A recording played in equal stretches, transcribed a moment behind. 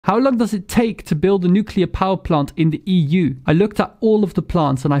How long does it take to build a nuclear power plant in the EU? I looked at all of the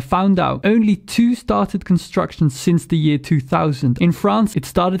plants and I found out only 2 started construction since the year 2000. In France, it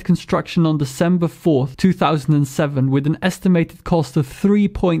started construction on December 4th, 2007 with an estimated cost of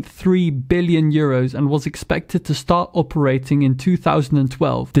 3.3 billion euros and was expected to start operating in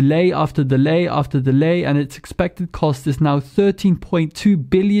 2012. Delay after delay after delay, and its expected cost is now 13.2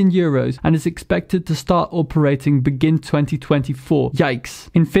 billion euros and is expected to start operating begin 2024. Yikes.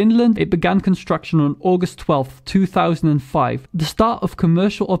 In Finland, it began construction on August 12th, 2005. The start of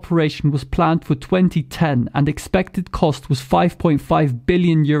commercial operation was planned for 2010 and expected cost was 5.5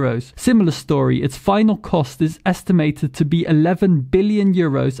 billion euros. Similar story, its final cost is estimated to be 11 billion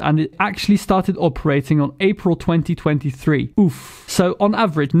euros and it actually started operating on April 2023. Oof. So on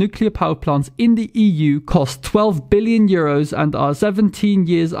average, nuclear power plants in the EU cost 12 billion euros and are 17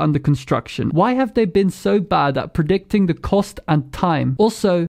 years under construction. Why have they been so bad at predicting the cost and time? Also,